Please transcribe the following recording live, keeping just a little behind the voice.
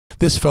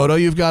This photo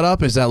you've got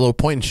up is that little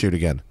point and shoot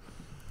again.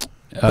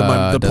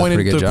 The point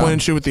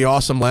and shoot with the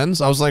awesome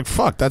lens. I was like,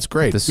 fuck, that's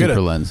great. The super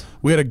lens.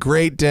 We had a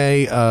great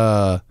day.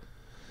 The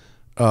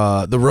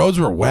roads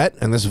were wet,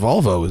 and this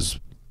Volvo is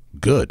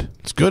good.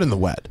 It's good in the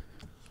wet.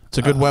 It's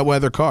a good wet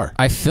weather car.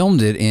 I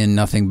filmed it in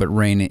nothing but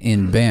rain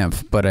in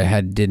Banff, but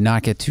I did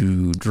not get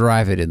to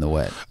drive it in the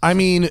wet. I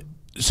mean,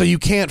 so you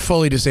can't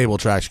fully disable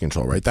traction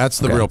control, right? That's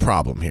the real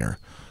problem here.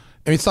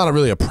 I mean, it's not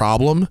really a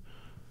problem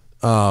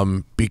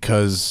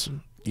because,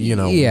 you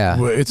know,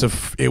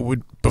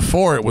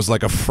 before it was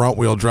like a front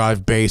wheel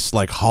drive base,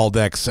 like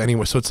Haldex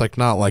anyway. So it's like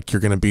not like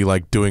you're going to be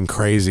like doing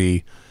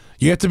crazy.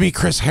 You have to be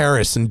Chris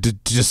Harris and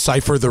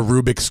decipher the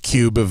Rubik's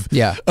Cube of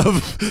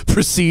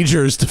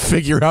procedures to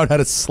figure out how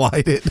to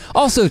slide it.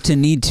 Also to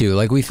need to.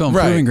 Like we filmed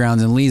Proving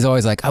Grounds and Lee's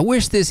always like, I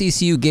wish this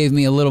ECU gave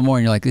me a little more.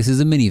 And you're like, this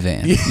is a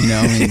minivan. You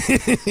know what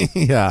I mean?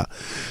 Yeah.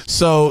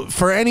 So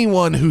for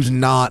anyone who's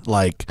not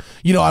like,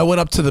 you know, I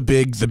went up to the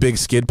big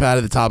skid pad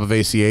at the top of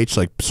ACH,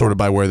 like sort of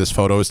by where this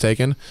photo was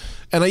taken.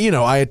 And you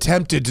know, I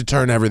attempted to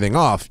turn everything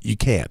off. You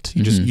can't.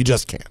 You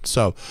just can't.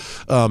 So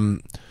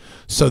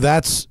so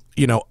that's,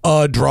 you know,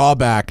 a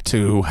drawback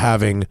to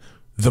having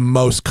the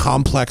most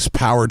complex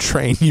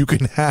powertrain you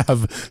can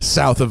have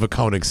south of a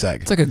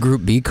Koenigsegg. It's like a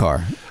Group B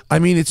car. I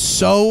mean, it's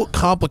so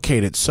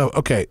complicated. So,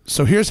 okay,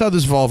 so here's how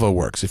this Volvo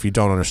works, if you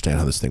don't understand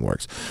how this thing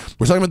works.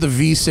 We're talking about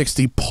the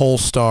V60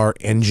 Polestar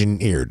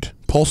engineered.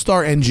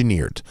 Polestar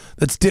engineered.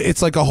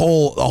 It's like a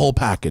whole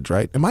package,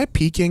 right? Am I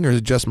peaking, or is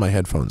it just my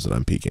headphones that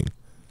I'm peaking?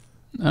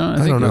 I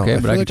think you're okay,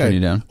 but I can turn you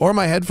down. Or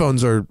my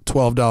headphones are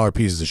 $12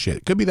 pieces of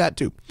shit. Could be that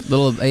too.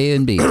 Little A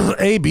and B.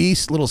 A, B,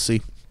 little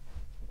C.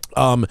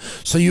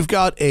 So you've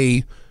got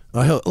a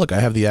look. I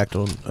have the act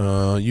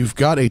on. You've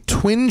got a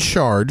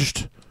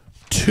twin-charged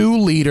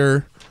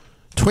 2-liter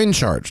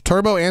twin-charged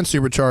turbo and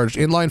supercharged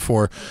inline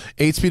 4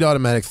 8-speed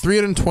automatic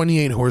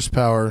 328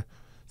 horsepower,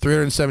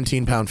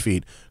 317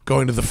 pound-feet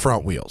going to the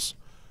front wheels.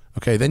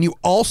 Okay. Then you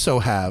also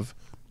have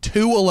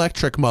 2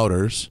 electric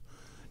motors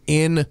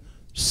in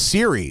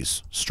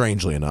series,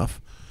 strangely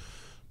enough.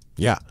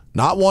 Yeah,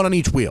 not one on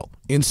each wheel,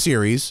 in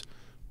series,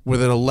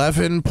 with an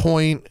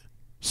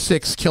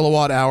 11.6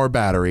 kilowatt hour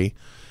battery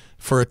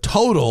for a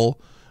total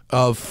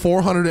of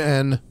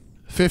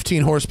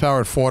 415 horsepower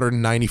and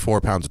 494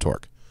 pounds of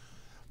torque.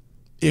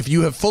 If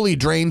you have fully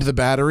drained the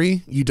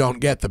battery, you don't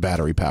get the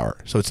battery power.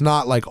 So it's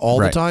not like all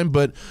the time,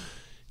 but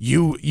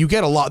you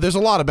get a lot. There's a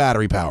lot of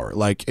battery power,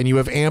 like, and you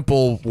have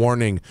ample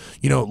warning.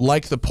 You know,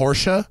 like the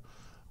Porsche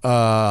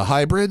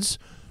hybrids.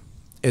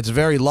 It's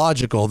very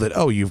logical that,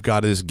 oh, you've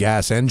got this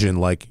gas engine,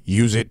 like,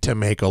 use it to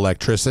make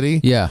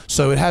electricity. Yeah.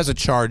 So it has a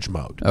charge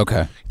mode.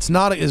 Okay. It's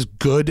not as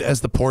good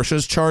as the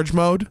Porsche's charge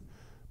mode,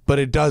 but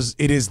it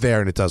is there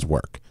and it does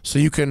work. So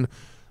you can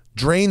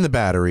drain the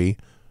battery,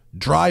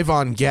 drive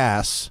on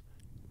gas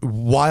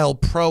while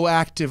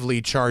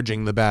proactively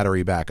charging the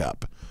battery back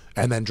up,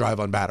 and then drive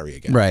on battery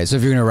again. Right. So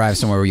if you're going to arrive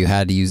somewhere where you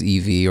had to use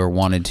EV or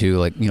wanted to,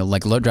 like, you know,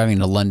 like driving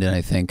to London,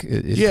 I think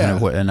is kind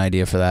of an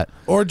idea for that.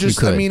 Or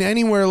just, I mean,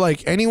 anywhere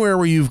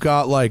where you've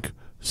got like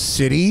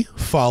city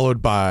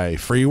followed by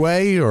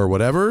freeway or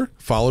whatever,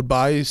 followed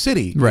by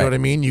city. You know what I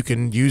mean? You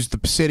can use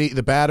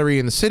the battery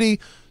in the city,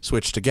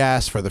 switch to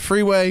gas for the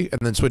freeway, and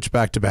then switch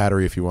back to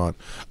battery if you want.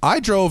 I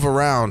drove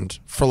around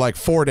for like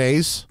 4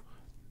 days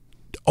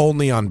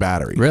only on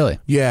battery. Really?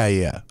 Yeah,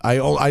 yeah.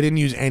 I didn't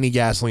use any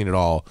gasoline at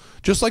all.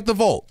 Just like the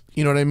Volt.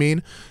 You know what I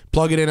mean?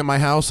 Plug it in at my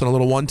house on a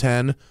little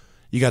 110.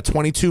 You got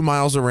 22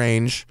 miles of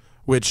range,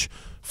 which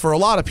for a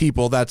lot of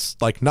people that's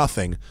like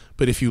nothing.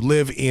 But if you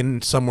live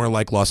in somewhere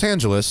like Los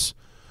Angeles,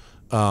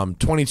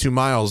 22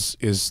 miles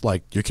is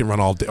like you can run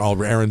all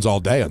errands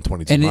all day on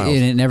 22 miles.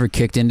 And it never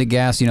kicked into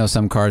gas. You know,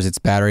 some cars it's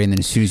battery, and then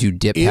as soon as you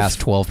dip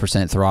past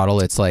 12% throttle,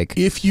 it's like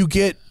if you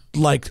get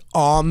like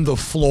on the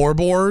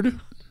floorboard,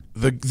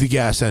 the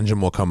gas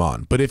engine will come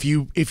on. But if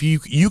you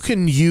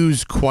can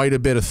use quite a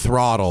bit of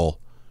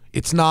throttle,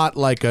 it's not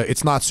like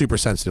it's not super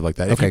sensitive like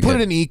that. If you put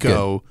it in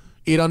eco,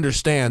 it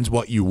understands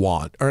what you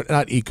want, or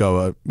not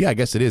eco. Yeah, I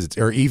guess it is. It's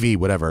or EV,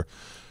 whatever.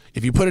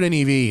 If you put it in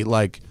EV,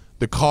 like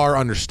the car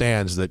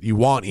understands that you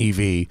want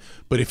EV.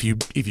 But if you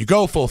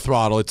go full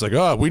throttle, it's like,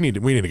 oh, we need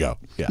to go.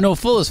 Yeah. No,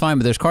 full is fine.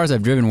 But there's cars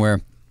I've driven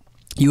where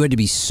you had to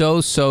be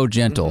so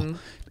gentle.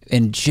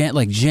 And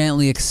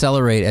gently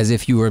accelerate as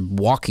if you were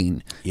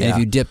walking. Yeah. And if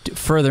you dipped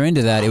further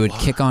into that, it would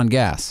kick on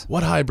gas.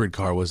 What hybrid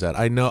car was that?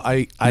 I know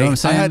I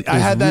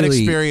had that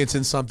experience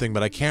in something,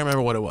 but I can't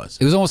remember what it was.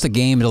 It was almost a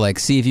game to like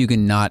see if you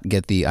can not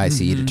get the ICE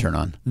to turn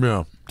on.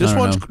 No.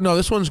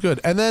 This one's good.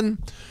 And then,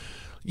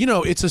 you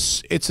know, it's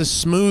a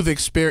smooth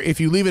experience if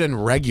you leave it in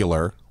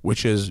regular,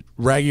 which is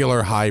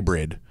regular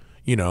hybrid,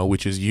 you know,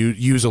 which is you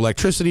use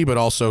electricity but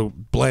also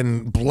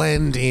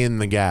blend in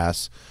the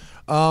gas.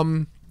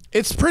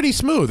 It's pretty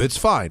smooth. It's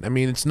fine. I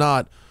mean, it's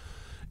not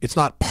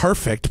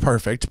perfect,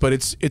 but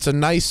it's a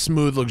nice,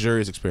 smooth,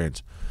 luxurious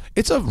experience.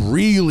 It's a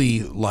really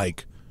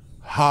like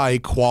high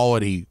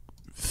quality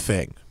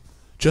thing.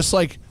 Just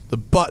like the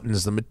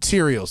buttons, the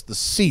materials, the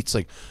seats,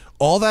 like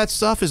all that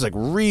stuff is like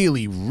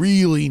really,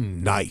 really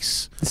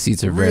nice. The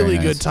seats are very really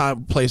nice. good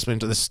time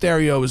placement. The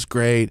stereo was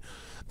great.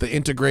 The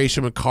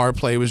integration with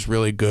CarPlay was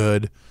really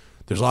good.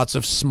 There's lots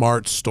of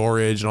smart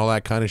storage and all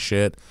that kind of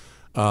shit.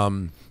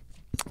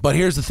 But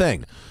here's the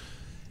thing.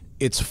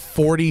 It's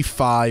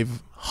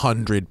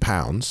 4,500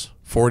 pounds.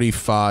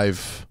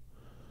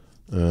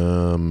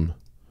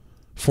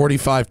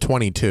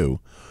 4522,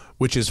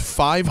 which is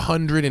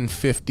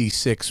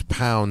 556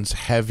 pounds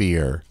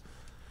heavier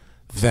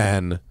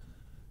than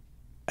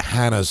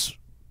Hannah's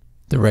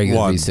The regular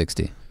one.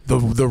 V60.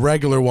 The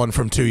regular one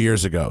from 2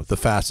 years ago, the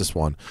fastest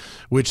one.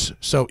 Which,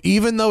 so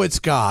even though it's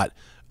got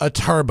a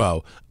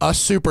turbo, a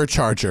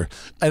supercharger,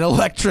 an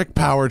electric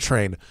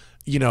powertrain,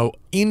 you know,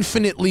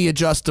 infinitely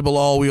adjustable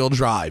all-wheel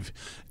drive,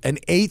 an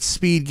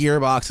 8-speed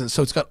gearbox, and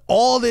so it's got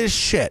all this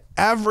shit,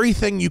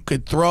 everything you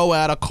could throw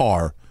at a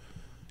car,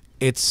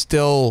 it's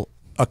still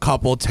a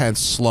couple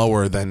tenths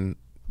slower than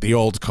the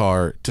old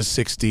car to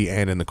 60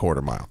 and in the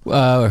quarter mile.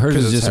 Hers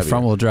is it's just a heavier.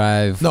 front-wheel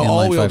drive, No, inline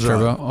all-wheel 5 drive.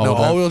 turbo. No,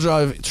 all-wheel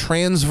drive,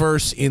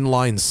 transverse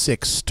inline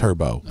 6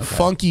 turbo. Okay.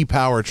 Funky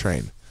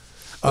powertrain.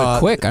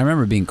 Quick. I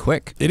remember being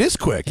quick. It is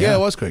quick. Yeah, it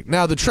was quick.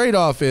 Now, the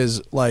trade-off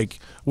is, like,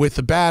 with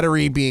the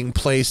battery being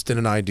placed in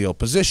an ideal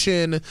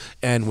position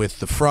and with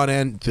the front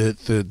end,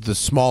 the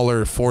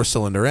smaller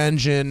 4-cylinder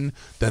engine,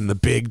 then the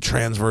big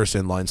transverse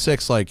inline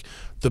 6, like,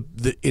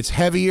 it's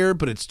heavier,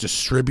 but it's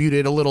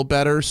distributed a little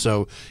better,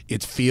 so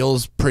it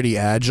feels pretty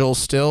agile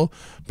still.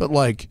 But,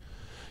 like,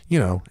 you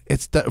know,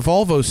 it's that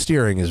Volvo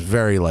steering is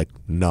very, like,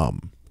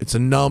 numb. It's a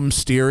numb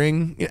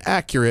steering,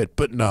 accurate,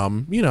 but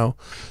numb, you know.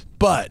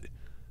 But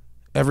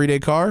everyday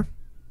car,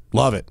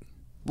 love it.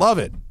 Love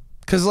it.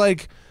 Because,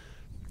 like,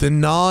 the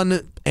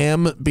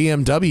non-M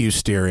BMW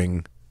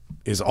steering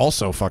is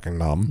also fucking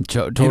numb.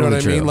 Totally you know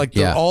what true. I mean? Like,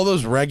 yeah. all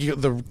those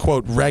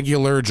quote,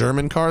 regular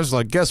German cars,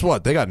 like, guess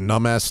what? They got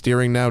numb-ass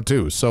steering now,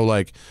 too. So,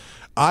 like,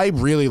 I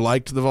really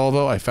liked the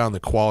Volvo. I found the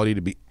quality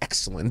to be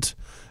excellent.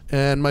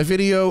 And my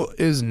video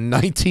is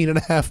 19 and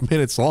a half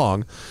minutes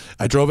long.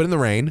 I drove it in the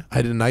rain.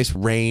 I did a nice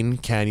rain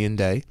canyon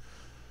day.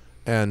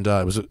 And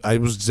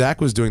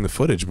Zach was doing the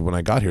footage, but when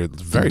I got here, it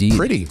was very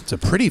pretty. It's a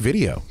pretty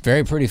video.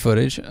 Very pretty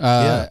footage.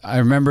 I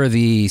remember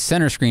the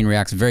center screen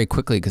reacts very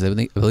quickly because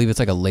I believe it's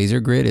like a laser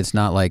grid. It's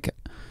not like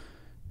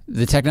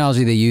the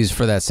technology they use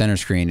for that center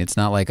screen. It's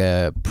not like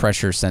a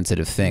pressure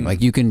sensitive thing.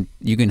 Like you can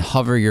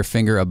hover your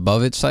finger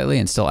above it slightly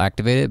and still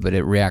activate it, but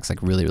it reacts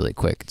like really, really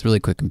quick. It's a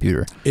really quick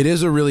computer. It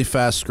is a really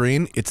fast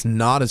screen. It's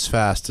not as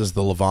fast as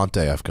the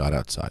Levante I've got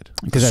outside.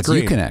 Because that's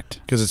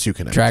Uconnect. Because it's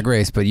Uconnect. Drag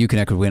race, but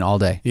Uconnect would win all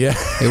day. Yeah.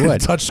 It would.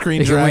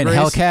 Touchscreen it drag win.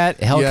 race.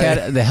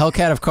 Hellcat, the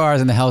Hellcat of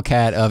cars and the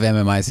Hellcat of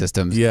MMI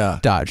systems. Yeah.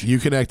 Dodge.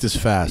 Uconnect is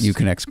fast.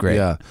 Uconnect's great.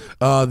 Yeah.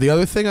 The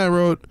other thing I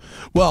wrote,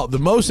 well, the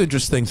most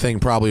interesting thing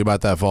probably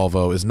about that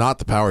Volvo is not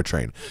the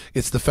powertrain.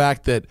 It's the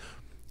fact that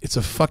it's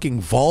a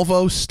fucking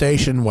Volvo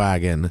station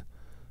wagon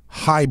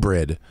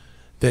hybrid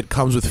that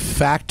comes with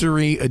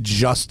factory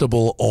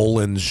adjustable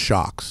Öhlins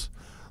shocks.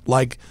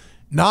 Like,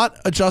 not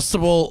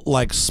adjustable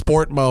like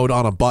sport mode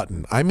on a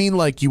button. I mean,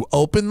 like, you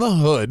open the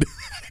hood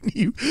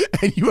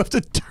and you have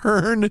to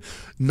turn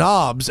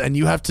knobs and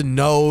you have to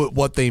know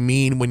what they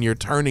mean when you're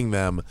turning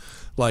them.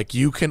 Like,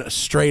 you can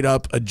straight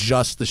up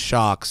adjust the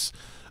shocks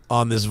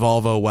on this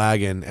Volvo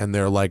wagon, and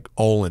they're like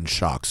Öhlins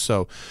shocks.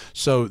 So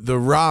the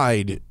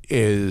ride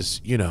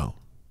is, you know,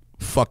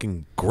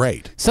 fucking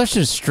great. Such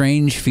a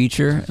strange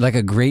feature, like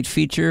a great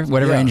feature.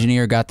 Whatever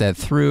engineer got that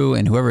through,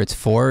 and whoever it's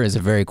for is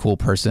a very cool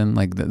person.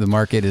 Like the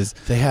market is.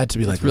 They had to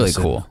be like, really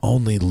cool.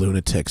 Only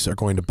lunatics are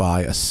going to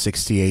buy a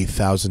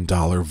 $68,000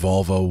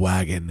 Volvo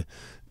wagon,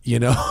 you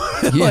know,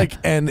 like,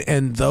 and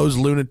those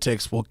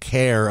lunatics will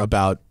care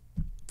about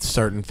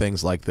certain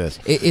things like this.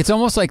 It's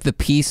almost like the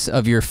piece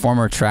of your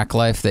former track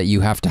life that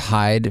you have to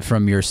hide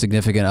from your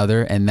significant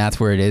other, and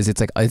that's where it is.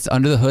 It's like it's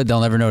under the hood; they'll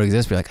never know it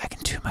exists. But you're like, I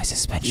can do my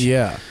suspension.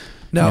 Yeah.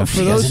 Now, You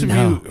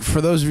know, for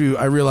those of you,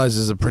 I realize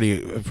this is a pretty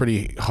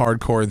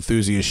hardcore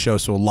enthusiast show,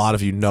 so a lot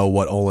of you know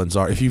what Öhlins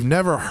are. If you've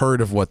never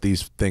heard of what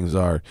these things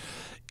are,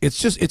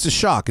 it's a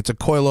shock. It's a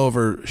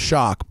coilover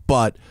shock,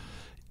 but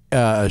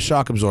a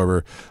shock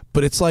absorber.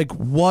 But it's like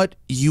what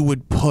you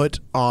would put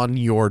on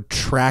your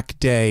track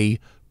day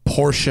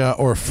Porsche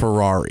or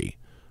Ferrari.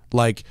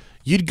 Like,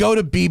 you'd go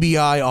to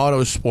BBI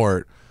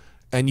Autosport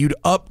and you'd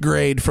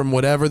upgrade from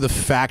whatever the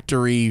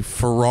factory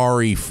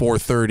Ferrari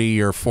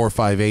 430 or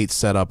 458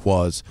 setup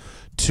was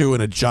to an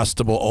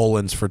adjustable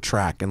Öhlins for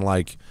track. And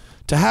like,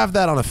 to have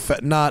that on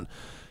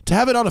to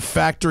have it on a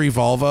factory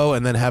Volvo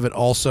and then have it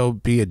also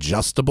be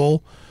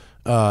adjustable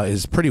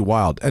is pretty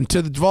wild. And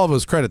to the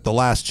Volvo's credit, the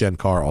last gen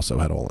car also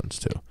had Öhlins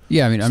too.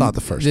 Yeah, I mean, it's not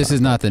the first. This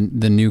is not the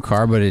new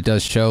car, but it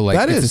does show like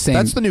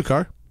that's the new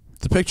car.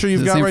 The picture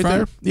you've got right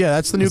there? Yeah,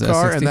 that's the new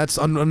car, and that's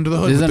under the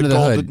hood with the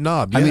gold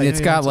knob. I mean, it's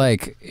got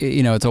like,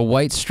 you know, it's a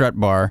white strut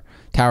bar,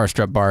 tower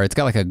strut bar. It's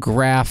got like a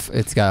graph.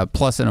 It's got a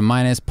plus and a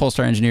minus,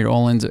 Polestar engineered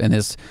Öhlins, and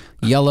this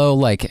yellow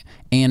like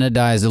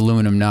anodized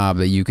aluminum knob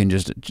that you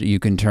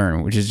can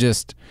turn, which is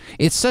just,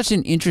 it's such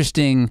an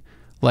interesting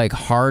like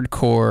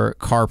hardcore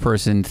car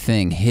person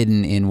thing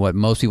hidden in what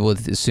most people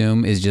would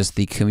assume is just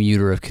the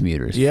commuter of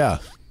commuters. Yeah,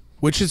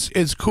 which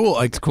is cool.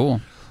 Like, It's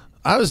cool.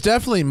 I was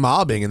definitely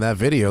mobbing in that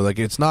video. Like,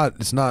 it's not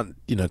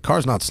you know,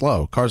 car's not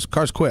slow. Car's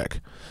quick,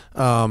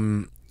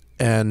 and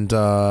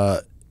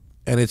it's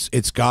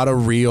got a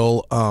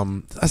real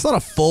that's not a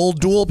full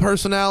dual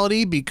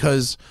personality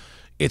because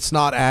it's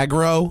not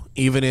aggro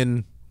even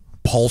in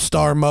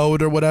Polestar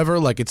mode or whatever.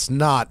 Like, it's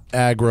not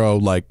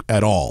aggro like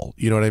at all.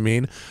 You know what I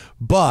mean?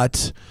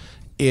 But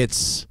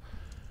it's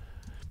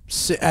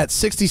at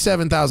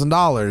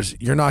 $67,000.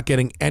 You're not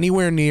getting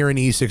anywhere near an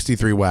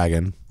E63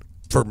 wagon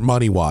for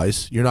money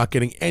wise. You're not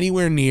getting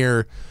anywhere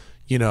near,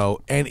 you know,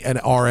 an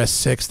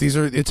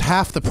RS6. It's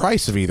half the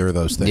price of either of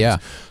those things. Yeah.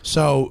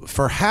 So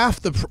for half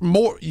the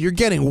more, you're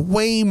getting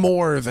way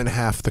more than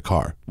half the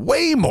car.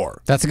 Way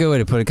more. That's a good way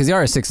to put it, because the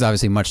RS6 is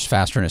obviously much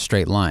faster in a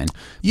straight line.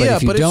 Yeah,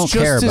 if you but don't it's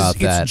just care about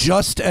that, it's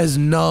just as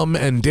numb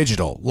and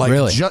digital. Like,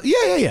 really?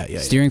 Yeah.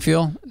 Steering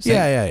feel?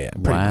 Yeah.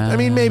 Wow. I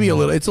mean, maybe a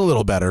little. It's a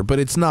little better, but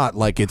it's not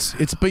like it's.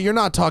 But you're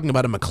not talking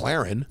about a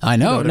McLaren. I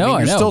know. You know what I mean? You're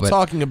I know. still but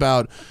talking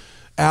about.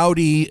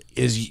 Audi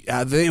is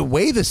they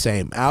weigh the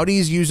same.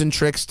 Audi's using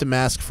tricks to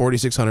mask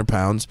 4,600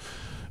 pounds.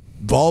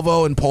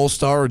 Volvo and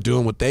Polestar are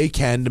doing what they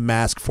can to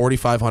mask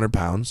 4,500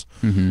 pounds.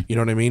 You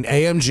know what I mean?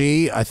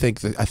 AMG, I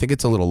think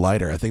it's a little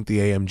lighter. I think the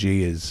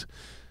AMG is.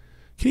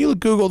 Can you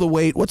Google the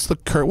weight? What's the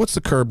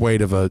curb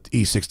weight of a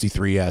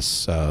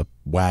E63S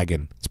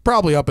wagon? It's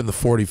probably up in the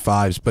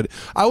 45s, but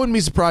I wouldn't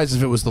be surprised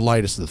if it was the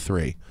lightest of the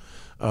three.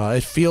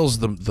 It feels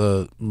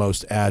the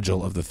most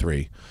agile of the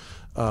three.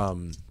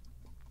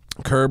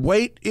 Curb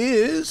weight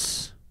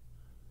is.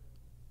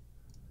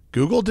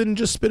 Google didn't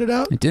just spit it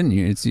out. It didn't.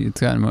 It's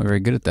gotten very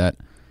good at that.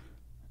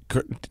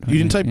 You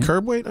didn't type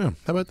curb weight? Oh,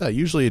 how about that?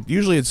 Usually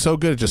it's so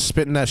good at just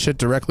spitting that shit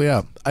directly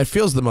out. It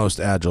feels the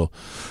most agile.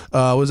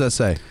 What does that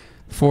say?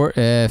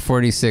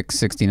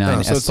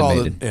 4669 so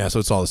estimated. so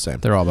it's all the same.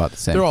 They're all about the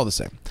same. They're all the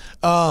same.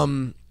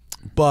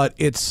 But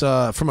it's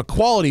from a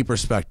quality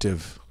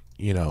perspective,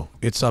 you know,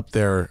 it's up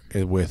there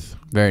with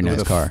very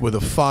nice car with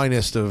the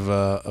finest of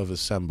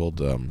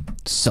assembled.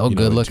 So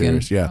good looking.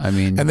 Interiors. Yeah, I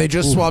mean, and they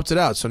just swapped it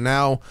out. So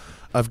now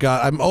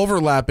I'm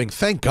overlapping.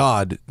 Thank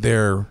God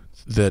the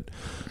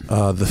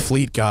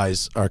fleet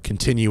guys are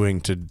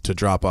continuing to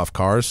drop off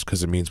cars,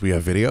 because it means we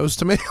have videos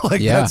to make.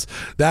 Like,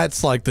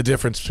 that's like the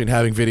difference between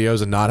having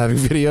videos and not having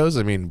videos.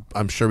 I mean,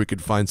 I'm sure we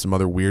could find some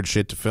other weird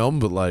shit to film,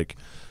 but like,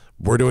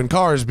 we're doing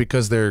cars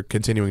because they're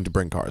continuing to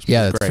bring cars.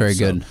 Yeah, that's very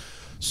good.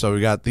 So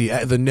we got the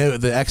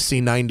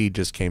XC90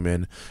 just came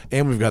in,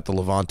 and we've got the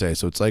Levante.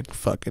 So it's like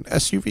fucking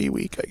SUV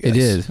week, I guess. It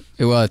is.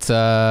 Well, it's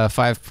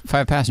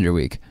five passenger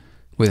week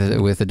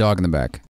with a dog in the back.